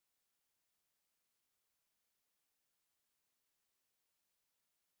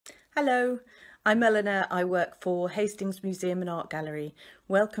Hello, I'm Eleanor. I work for Hastings Museum and Art Gallery.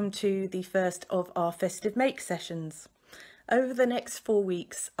 Welcome to the first of our festive make sessions. Over the next 4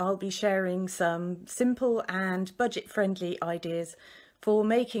 weeks, I'll be sharing some simple and budget-friendly ideas for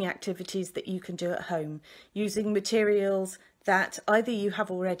making activities that you can do at home using materials that either you have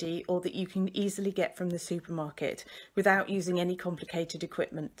already or that you can easily get from the supermarket without using any complicated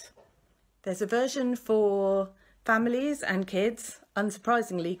equipment. There's a version for families and kids,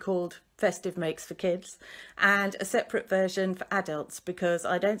 unsurprisingly called Festive Makes for Kids, and a separate version for adults because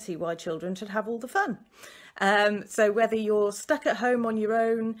I don't see why children should have all the fun. So whether you're stuck at home on your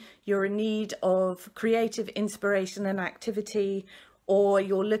own, you're in need of creative inspiration and activity, or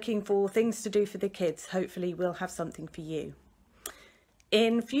you're looking for things to do for the kids, hopefully we'll have something for you.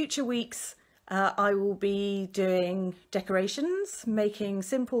 In future weeks, I will be doing decorations, making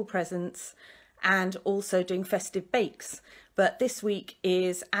simple presents, and also doing festive bakes. But this week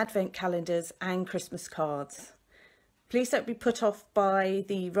is advent calendars and Christmas cards. Please don't be put off by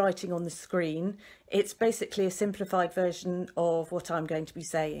the writing on the screen. It's basically a simplified version of what I'm going to be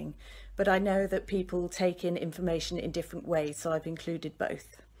saying, but I know that people take in information in different ways, so I've included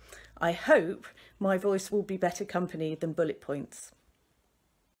both. I hope my voice will be better company than bullet points.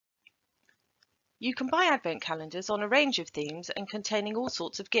 You can buy advent calendars on a range of themes and containing all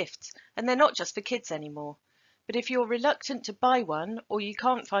sorts of gifts, and they're not just for kids anymore. But if you're reluctant to buy one or you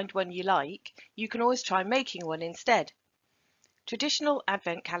can't find one you like, you can always try making one instead. Traditional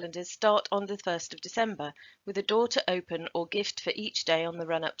advent calendars start on the 1st of December with a door to open or gift for each day on the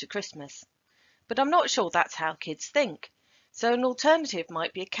run up to Christmas. But I'm not sure that's how kids think, so an alternative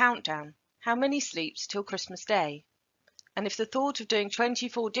might be a countdown. How many sleeps till Christmas Day? And if the thought of doing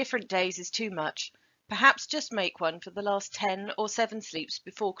 24 different days is too much, perhaps just make one for the last 10 or 7 sleeps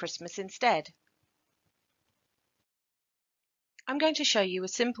before Christmas instead. I'm going to show you a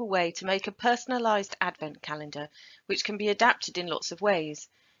simple way to make a personalised advent calendar, which can be adapted in lots of ways.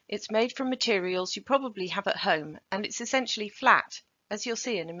 It's made from materials you probably have at home, and it's essentially flat, as you'll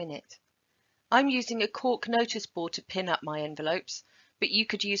see in a minute. I'm using a cork notice board to pin up my envelopes, but you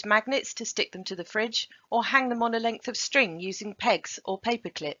could use magnets to stick them to the fridge or hang them on a length of string using pegs or paper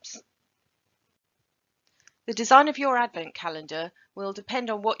clips. The design of your advent calendar will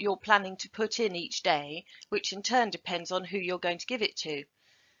depend on what you're planning to put in each day, which in turn depends on who you're going to give it to.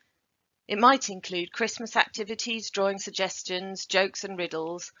 It might include Christmas activities, drawing suggestions, jokes and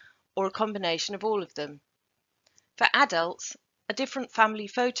riddles, or a combination of all of them. For adults, a different family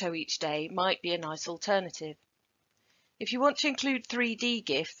photo each day might be a nice alternative. If you want to include 3D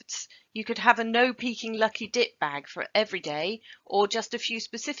gifts, you could have a no peeking lucky dip bag for every day or just a few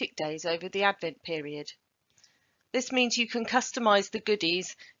specific days over the Advent period. This means you can customize the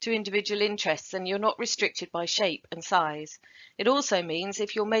goodies to individual interests and you're not restricted by shape and size. It also means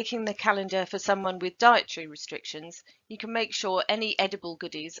if you're making the calendar for someone with dietary restrictions, you can make sure any edible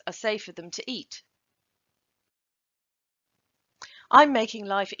goodies are safe for them to eat. I'm making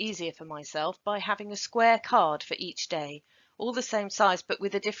life easier for myself by having a square card for each day, all the same size but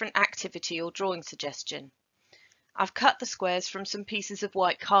with a different activity or drawing suggestion. I've cut the squares from some pieces of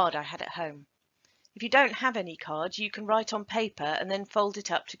white card I had at home. If you don't have any cards, you can write on paper and then fold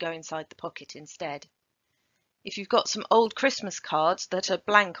it up to go inside the pocket instead. If you've got some old Christmas cards that are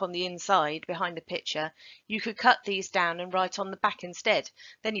blank on the inside behind the picture, you could cut these down and write on the back instead.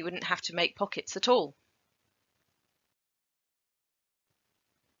 Then you wouldn't have to make pockets at all.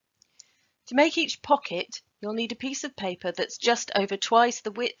 To make each pocket, you'll need a piece of paper that's just over twice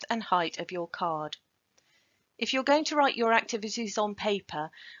the width and height of your card. If you're going to write your activities on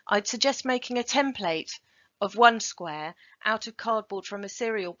paper, I'd suggest making a template of one square out of cardboard from a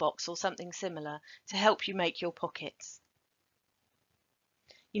cereal box or something similar to help you make your pockets.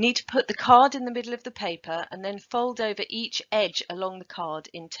 You need to put the card in the middle of the paper and then fold over each edge along the card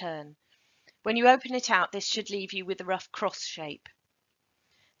in turn. When you open it out, this should leave you with a rough cross shape.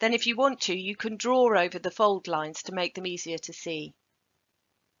 Then if you want to, you can draw over the fold lines to make them easier to see.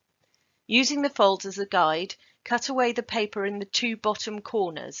 Using the folds as a guide, cut away the paper in the 2 bottom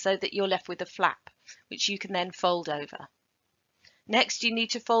corners so that you're left with a flap, which you can then fold over. Next, you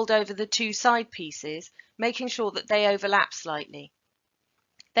need to fold over the 2 side pieces, making sure that they overlap slightly.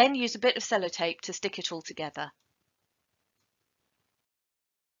 Then use a bit of sellotape to stick it all together.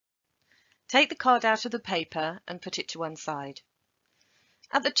 Take the card out of the paper and put it to one side.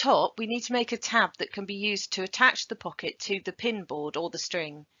 At the top, we need to make a tab that can be used to attach the pocket to the pin board or the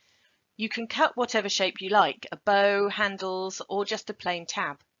string. You can cut whatever shape you like, a bow, handles, or just a plain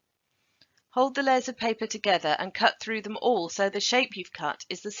tab. Hold the layers of paper together and cut through them all so the shape you've cut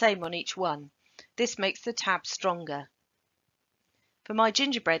is the same on each one. This makes the tab stronger. For my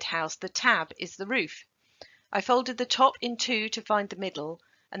gingerbread house, the tab is the roof. I folded the top in two to find the middle,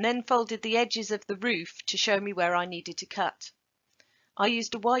 and then folded the edges of the roof to show me where I needed to cut. I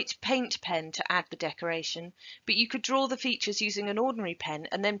used a white paint pen to add the decoration, but you could draw the features using an ordinary pen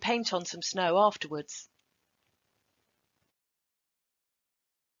and then paint on some snow afterwards.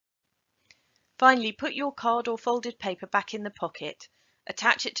 Finally, put your card or folded paper back in the pocket,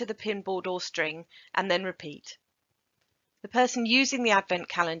 attach it to the pin board or string, and then repeat. The person using the Advent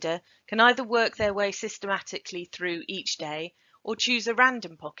calendar can either work their way systematically through each day or choose a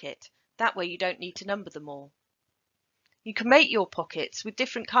random pocket. That way you don't need to number them all. You can make your pockets with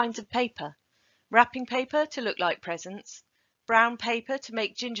different kinds of paper. Wrapping paper to look like presents, brown paper to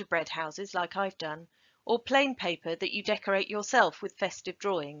make gingerbread houses like I've done, or plain paper that you decorate yourself with festive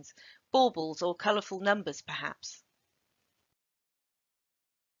drawings, baubles or colourful numbers perhaps.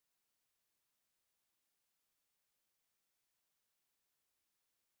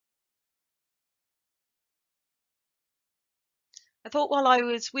 I thought while I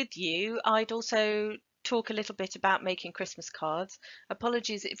was with you, I'd also talk a little bit about making Christmas cards.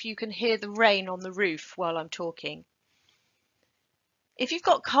 Apologies if you can hear the rain on the roof while I'm talking. If you've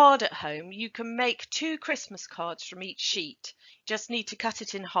got card at home, you can make 2 Christmas cards from each sheet. You just need to cut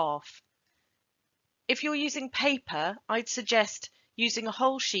it in half. If you're using paper, I'd suggest using a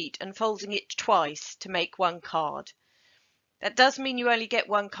whole sheet and folding it twice to make 1 card. That does mean you only get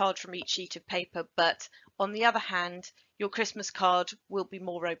 1 card from each sheet of paper, but on the other hand, your Christmas card will be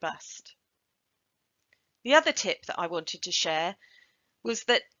more robust. The other tip that I wanted to share was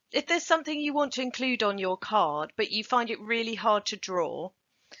that if there's something you want to include on your card, but you find it really hard to draw,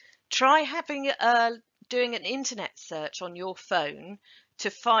 try doing an internet search on your phone to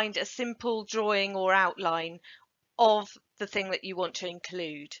find a simple drawing or outline of the thing that you want to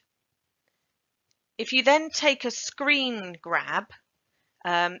include. If you then take a screen grab,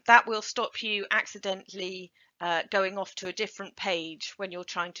 that will stop you accidentally going off to a different page when you're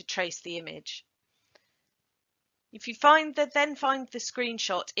trying to trace the image. If you then find the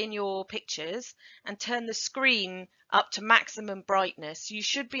screenshot in your pictures and turn the screen up to maximum brightness, you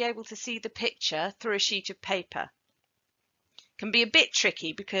should be able to see the picture through a sheet of paper. It can be a bit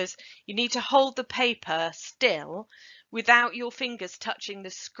tricky because you need to hold the paper still without your fingers touching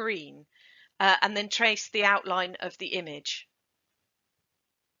the screen and then trace the outline of the image.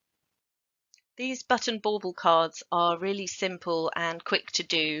 These button bauble cards are really simple and quick to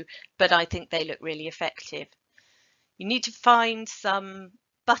do, but I think they look really effective. You need to find some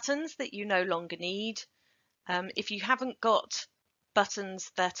buttons that you no longer need. If you haven't got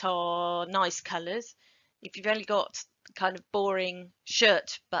buttons that are nice colours, if you've only got kind of boring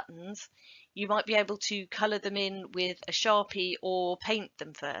shirt buttons, you might be able to colour them in with a Sharpie or paint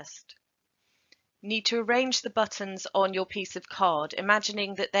them first. You need to arrange the buttons on your piece of card,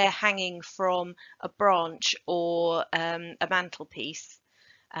 imagining that they're hanging from a branch or a mantelpiece,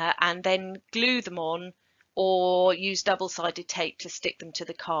 and then glue them on or use double-sided tape to stick them to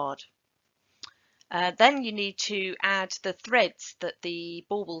the card. Then you need to add the threads that the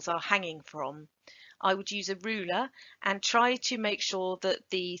baubles are hanging from. I would use a ruler and try to make sure that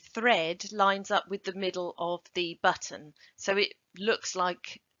the thread lines up with the middle of the button, so it looks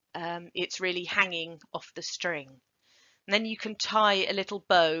like it's really hanging off the string. And then you can tie a little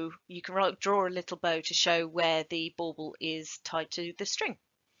bow, you can draw a little bow to show where the bauble is tied to the string.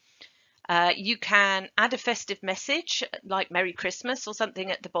 You can add a festive message like Merry Christmas or something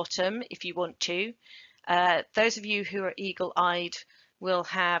at the bottom if you want to. Those of you who are eagle-eyed will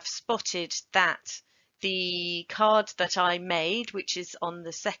have spotted that the card that I made, which is on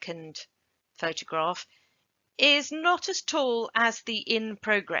the second photograph, is not as tall as the in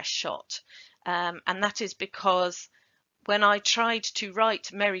progress shot. And that is because when I tried to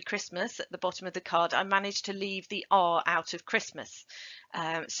write Merry Christmas at the bottom of the card, I managed to leave the R out of Christmas.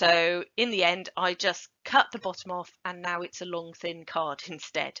 So in the end, I just cut the bottom off and now it's a long thin card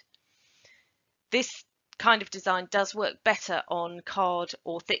instead. This kind of design does work better on card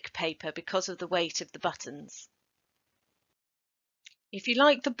or thick paper because of the weight of the buttons. If you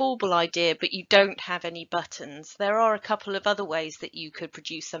like the bauble idea but you don't have any buttons, there are a couple of other ways that you could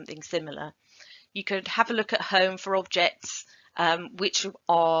produce something similar. You could have a look at home for objects which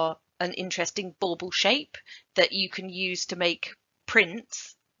are an interesting bauble shape that you can use to make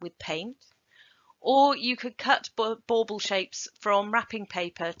prints with paint. Or you could cut bauble shapes from wrapping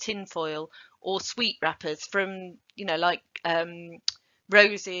paper, tin foil, or sweet wrappers from, like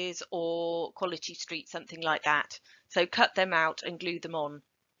roses or Quality Street, something like that. So cut them out and glue them on.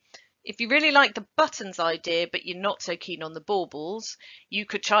 If you really like the buttons idea, but you're not so keen on the baubles, you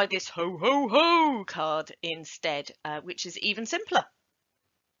could try this ho ho ho card instead, which is even simpler.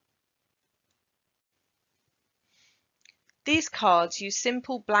 These cards use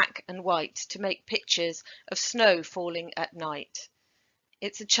simple black and white to make pictures of snow falling at night.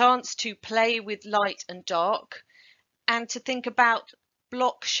 It's a chance to play with light and dark and to think about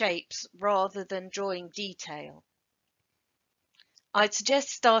block shapes rather than drawing detail. I'd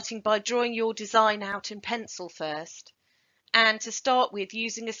suggest starting by drawing your design out in pencil first, and to start with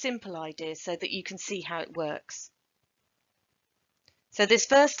using a simple idea so that you can see how it works. So this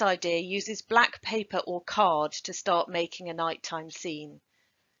first idea uses black paper or card to start making a nighttime scene,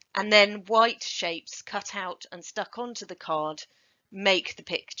 and then white shapes cut out and stuck onto the card make the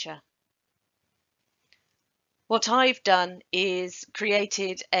picture. What I've done is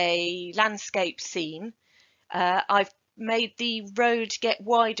created a landscape scene. I've made the road get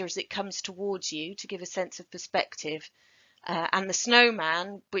wider as it comes towards you to give a sense of perspective. And the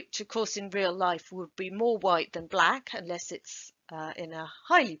snowman, which of course in real life would be more white than black unless it's in a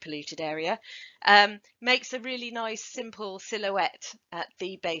highly polluted area, makes a really nice simple silhouette at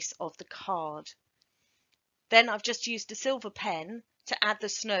the base of the card. Then I've just used a silver pen to add the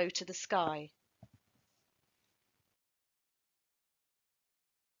snow to the sky.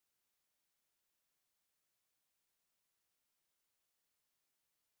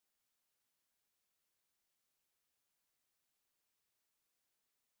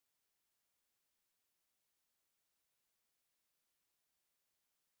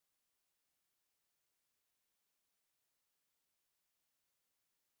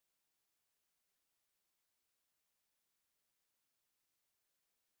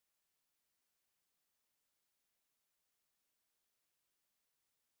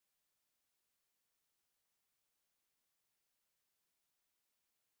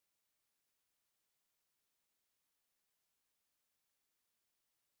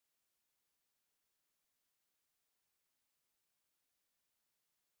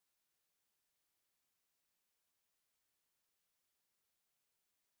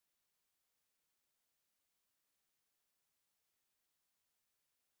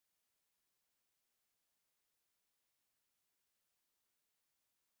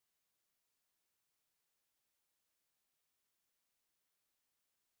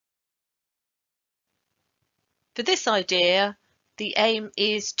 For this idea, the aim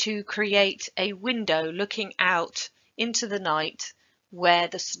is to create a window looking out into the night where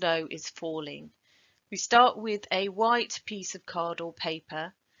the snow is falling. We start with a white piece of card or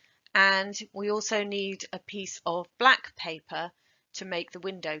paper, and we also need a piece of black paper to make the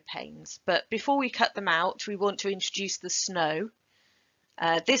window panes. But before we cut them out, we want to introduce the snow.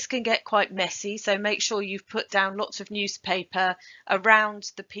 This can get quite messy, so make sure you've put down lots of newspaper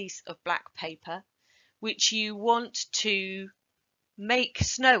around the piece of black paper, which you want to make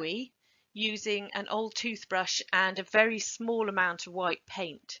snowy using an old toothbrush and a very small amount of white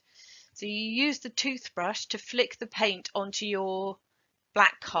paint. So you use the toothbrush to flick the paint onto your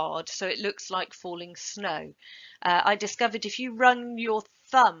black card so it looks like falling snow. I discovered if you run your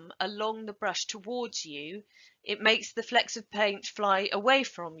thumb along the brush towards you, it makes the flecks of paint fly away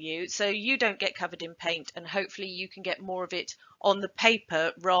from you so you don't get covered in paint, and hopefully you can get more of it on the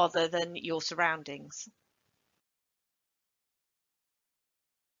paper rather than your surroundings.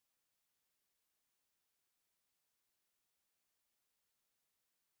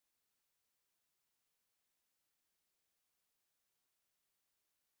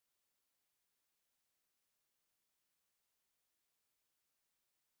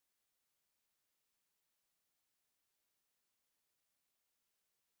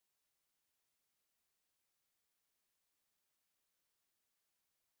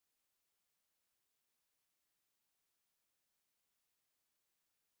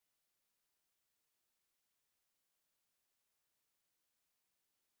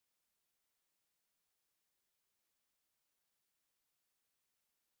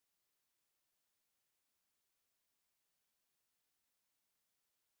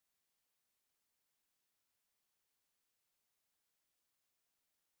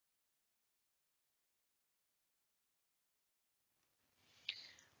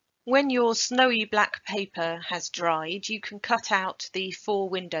 When your snowy black paper has dried, you can cut out the 4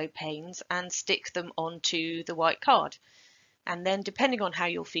 window panes and stick them onto the white card. And then, depending on how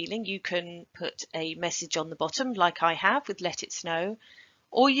you're feeling, you can put a message on the bottom like I have with "Let It Snow,"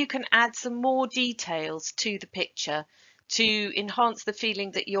 or you can add some more details to the picture to enhance the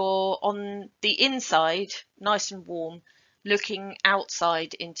feeling that you're on the inside, nice and warm, looking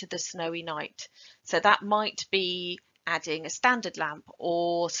outside into the snowy night. So that might be adding a standard lamp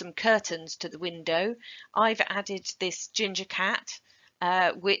or some curtains to the window. I've added this ginger cat,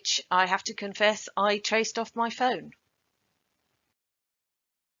 which I have to confess I traced off my phone.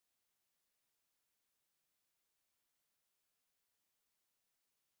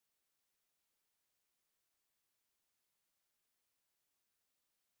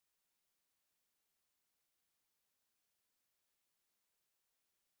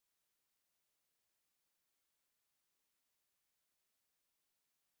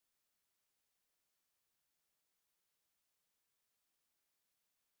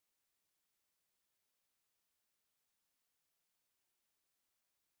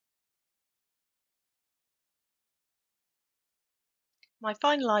 My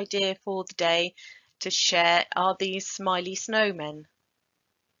final idea for the day to share are these smiley snowmen.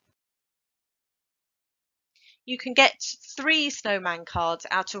 You can get 3 snowman cards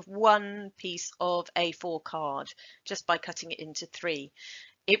out of one piece of A4 card just by cutting it into 3.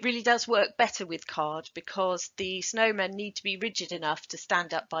 It really does work better with card because the snowmen need to be rigid enough to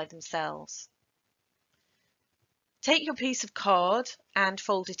stand up by themselves. Take your piece of card and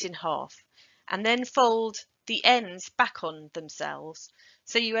fold it in half, and then fold the ends back on themselves,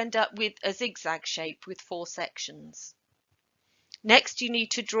 so you end up with a zigzag shape with 4 sections. Next, you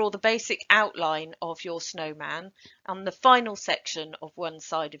need to draw the basic outline of your snowman on the final section of one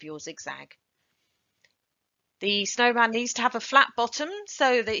side of your zigzag. The snowman needs to have a flat bottom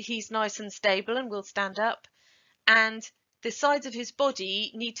so that he's nice and stable and will stand up, and the sides of his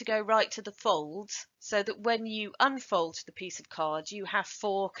body need to go right to the folds so that when you unfold the piece of card, you have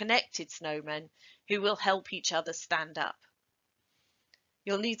 4 connected snowmen who will help each other stand up.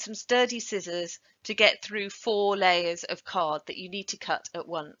 You'll need some sturdy scissors to get through 4 layers of card that you need to cut at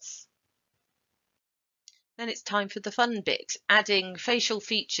once. Then it's time for the fun bit, adding facial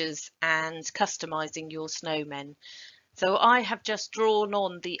features and customizing your snowmen. So I have just drawn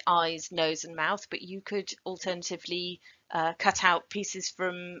on the eyes, nose and mouth, but you could alternatively cut out pieces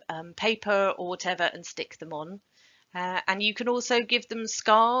from paper or whatever and stick them on. And you can also give them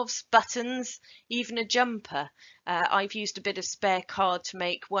scarves, buttons, even a jumper. I've used a bit of spare card to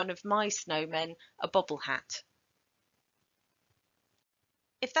make one of my snowmen a bobble hat.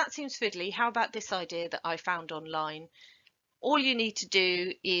 If that seems fiddly, how about this idea that I found online? All you need to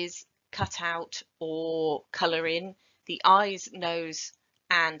do is cut out or colour in the eyes, nose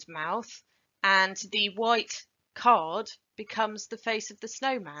and mouth, and the white card becomes the face of the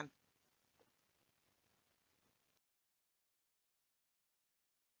snowman.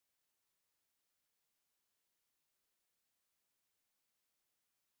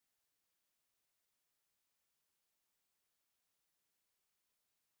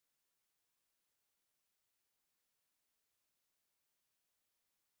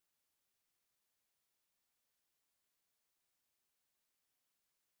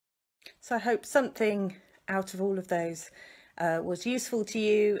 So I hope something out of all of those was useful to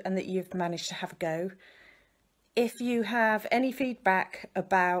you and that you've managed to have a go. If you have any feedback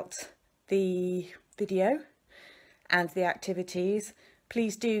about the video and the activities,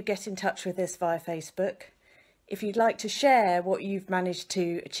 please do get in touch with us via Facebook. If you'd like to share what you've managed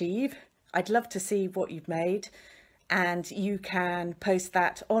to achieve, I'd love to see what you've made, and you can post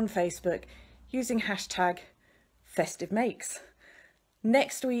that on Facebook using hashtag #FestiveMakes.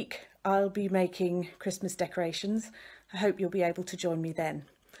 Next week I'll be making Christmas decorations. I hope you'll be able to join me then.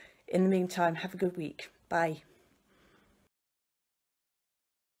 In the meantime, have a good week. Bye.